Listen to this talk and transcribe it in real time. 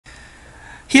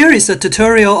Here is a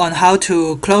tutorial on how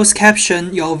to close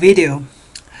caption your video.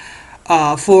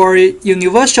 For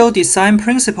universal design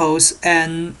principles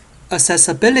and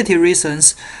accessibility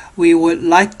reasons, we would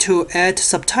like to add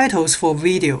subtitles for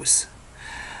videos.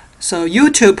 So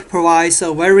YouTube provides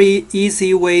a very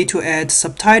easy way to add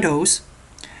subtitles,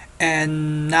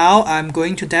 and now I'm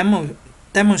going to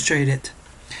demonstrate it.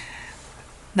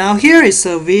 Now here is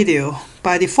a video.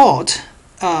 By default,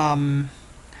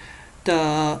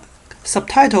 the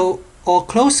subtitle or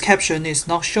closed caption is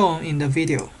not shown in the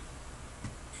video.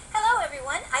 Hello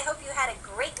everyone, I hope you had a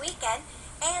great weekend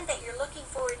and that you're looking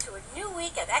forward to a new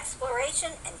week of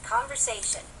exploration and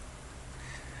conversation.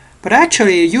 But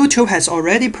actually, YouTube has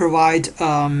already provided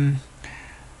a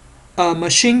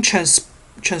machine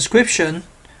transcription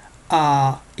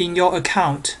in your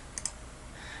account.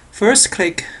 First,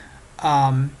 click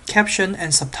Caption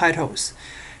and Subtitles.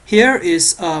 Here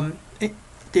is the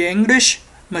English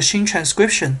machine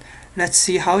transcription. Let's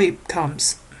see how it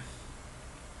comes.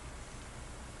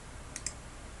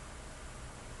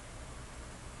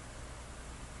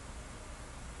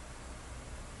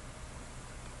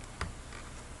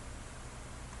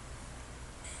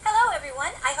 Hello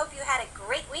everyone, I hope you had a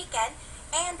great weekend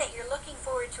and that you're looking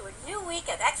forward to a new week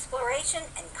of exploration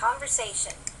and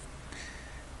conversation.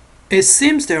 It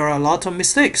seems there are a lot of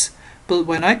mistakes, but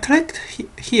when I clicked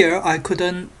here, I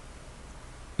couldn't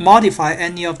modify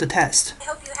any of the text. I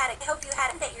hope you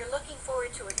had that you're looking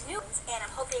forward to a new and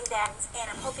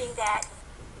I'm hoping that.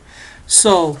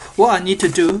 So what I need to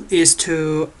do is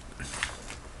to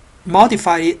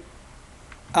modify it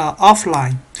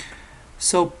offline.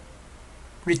 So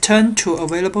return to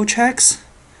available checks,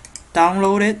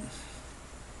 download it,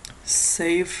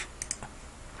 save.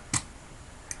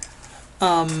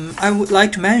 I would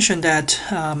like to mention that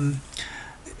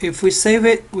if we save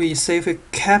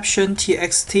it caption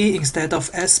txt instead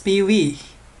of SBV.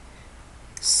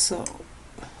 So,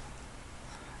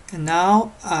 and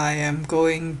now I am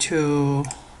going to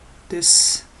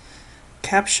this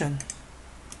caption.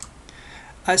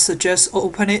 I suggest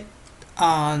open it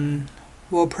on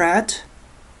WordPress.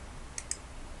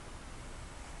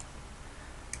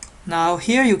 Now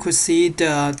here you could see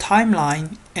the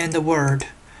timeline and the word.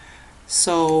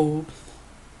 So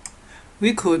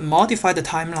we could modify the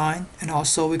timeline and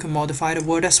also we could modify the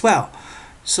word as well.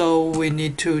 So we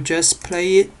need to just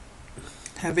play it,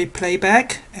 have it play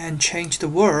back and change the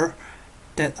word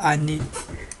that I need.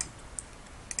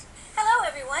 Hello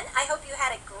everyone, I hope you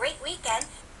had a great weekend.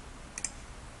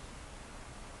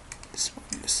 This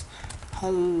one is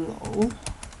hello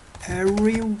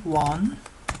everyone.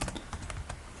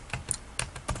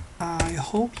 I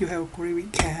hope you have a great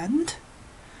weekend.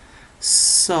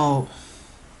 So,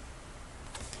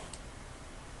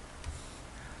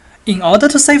 in order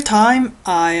to save time,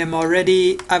 I've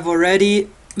already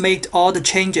made all the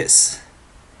changes.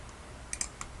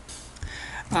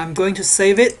 I'm going to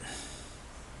save it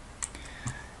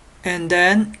and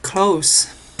then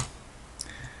close.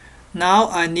 Now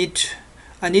I need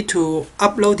to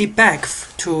upload it back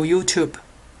to YouTube.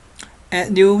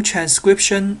 Add new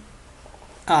transcription,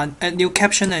 add new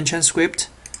caption and transcript.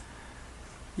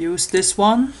 Use this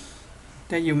one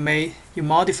that you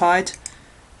modified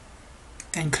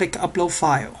and click upload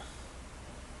file.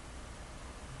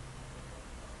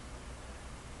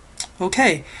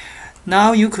 Okay,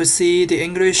 now you could see the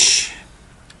English,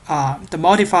 the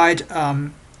modified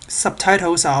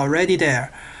subtitles are already there.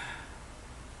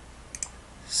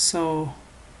 So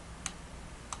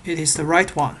it is the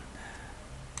right one.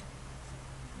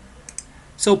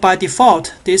 So by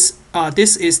default, this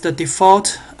is the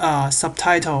default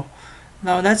subtitle.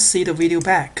 Now let's see the video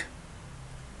back.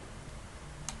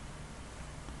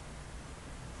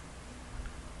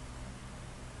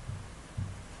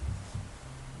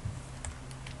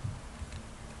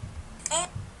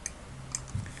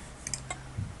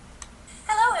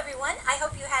 Hello everyone, I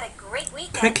hope you had a great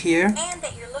weekend Click here. and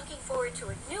that you're looking forward to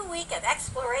a new week of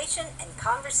exploration and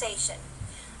conversation.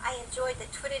 I enjoyed the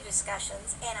Twitter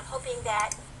discussions and I'm hoping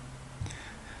that.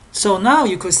 So now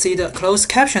you could see the closed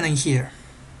captioning here.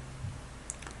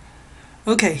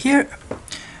 Okay, here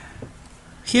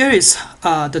is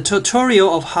the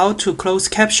tutorial of how to close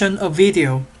caption a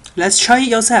video. Let's try it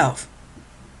yourself.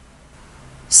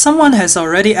 Someone has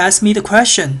already asked me the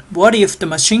question, what if the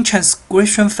machine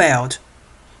transcription failed?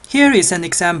 Here is an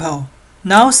example.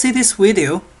 Now see this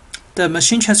video, the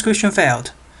machine transcription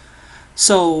failed.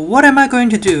 So what am I going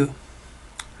to do?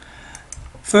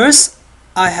 First,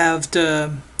 I have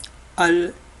the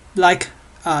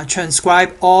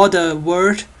transcribe all the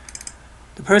word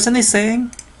the person is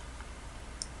saying.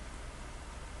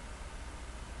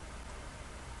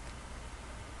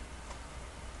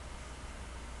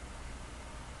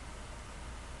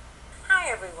 Hi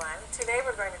everyone. Today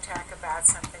we're going to talk about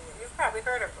something that you've probably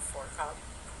heard of before called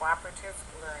cooperative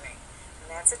learning. And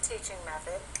that's a teaching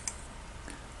method.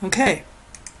 Okay,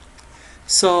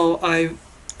 so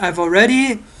I've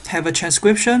already have a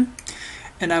transcription,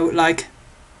 and I would like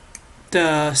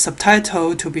the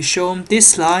subtitle to be shown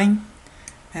this line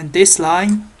and this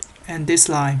line and this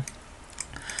line.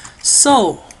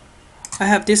 So I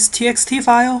have this txt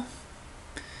file,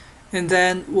 and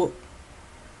then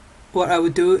what I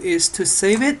would do is to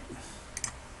save it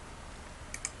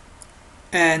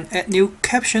and add new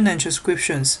caption and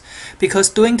transcriptions, because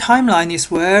doing timeline is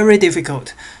very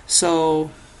difficult.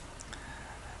 So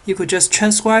you could just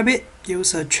transcribe it,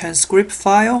 use a transcript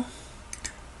file,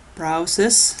 browse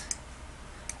this,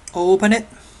 open it,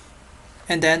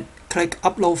 and then click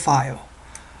upload file.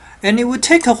 And it would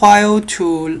take a while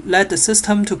to let the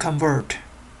system to convert.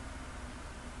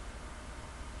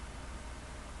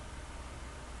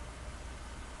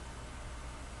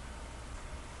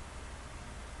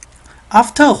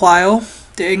 After a while,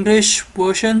 the English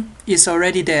version is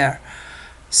already there.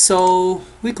 So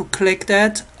we could click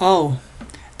that. Oh,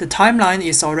 the timeline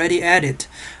is already added.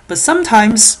 But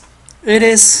sometimes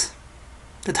the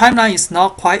timeline is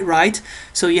not quite right,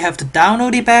 so you have to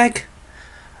download it back,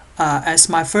 as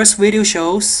my first video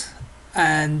shows,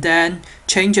 and then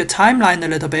change the timeline a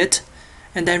little bit,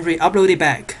 and then re-upload it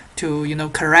back to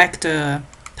correct the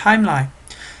timeline.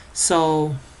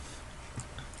 So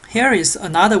here is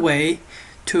another way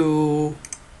to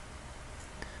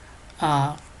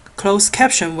close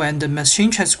caption when the machine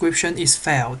transcription is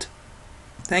failed.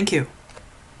 Thank you.